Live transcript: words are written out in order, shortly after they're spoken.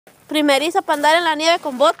primerizo para andar en la nieve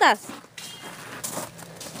con botas.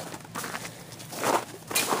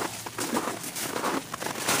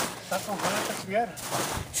 ¿Estás con ganas de esquiar?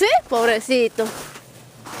 Sí, pobrecito.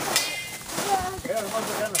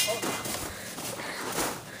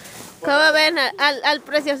 ¿Cómo ven al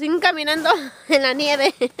preciosín caminando en la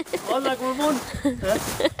nieve? Hola, Gurmón.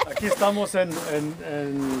 Aquí estamos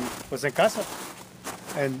pues en casa,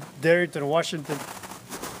 en Darrington, Washington,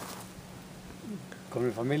 con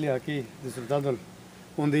mi familia aquí, disfrutando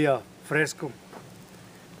un día fresco,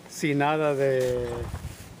 sin nada de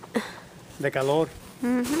calor.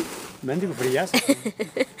 Mendigo frillazo.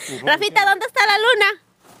 Rafita, ¿dónde está la luna?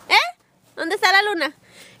 ¿Eh? ¿Dónde está la luna?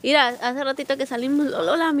 Mira, hace ratito que salimos,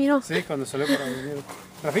 Lola, miro. Sí, cuando salió para venir.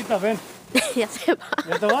 Rafita, ven. Ya se va.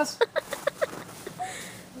 ¿Ya te vas?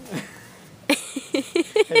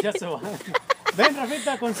 Ya se va. Ven,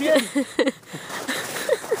 Rafita, con 100.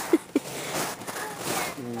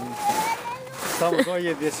 Estamos hoy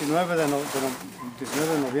el 19 de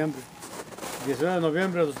noviembre. 19 de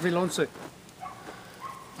noviembre de 2011.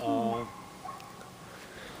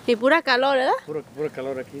 Y pura calor, ¿verdad? Pura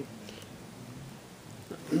calor aquí.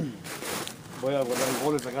 Voy a guardar el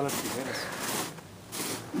bol y sacar las tijeras.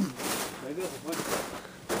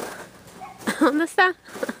 ¿Dónde está?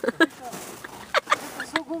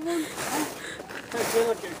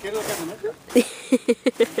 ¿Qué es la camioneta?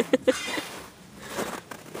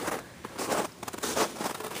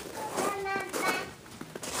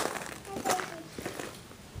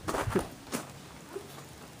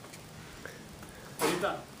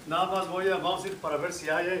 Ahorita, nada más vamos a ir para ver si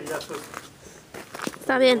hay y ya estoy.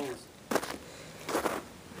 Está bien.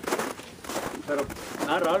 Pero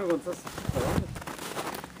nada raro cuando estás hablando.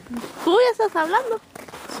 Tú ya estás hablando.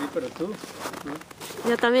 Sí, pero tú. ¿No?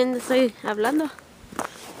 Yo también estoy hablando.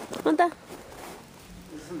 ¿Dónde está?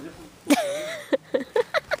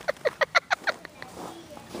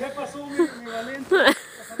 ¿Qué pasó, mi valiente?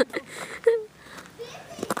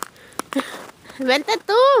 Vente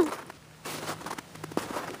tú.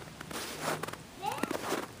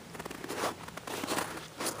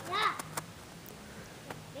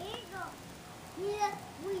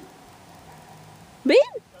 ¿Ven?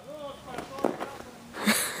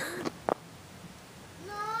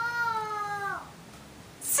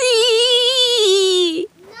 ¡Sí!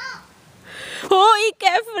 ¡Uy,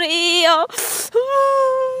 qué frío!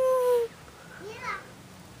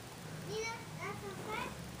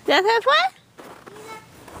 ¿Ya se fue?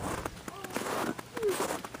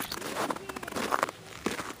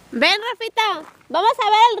 Ven, Rafita, vamos a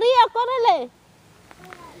ver el río, córrele.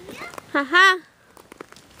 Ajá.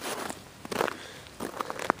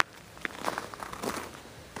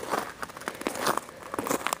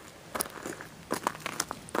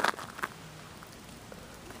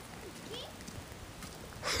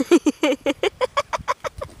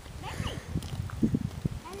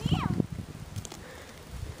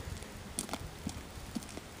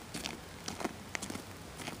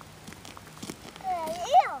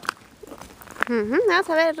 Vamos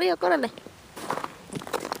a ver el río, córrele.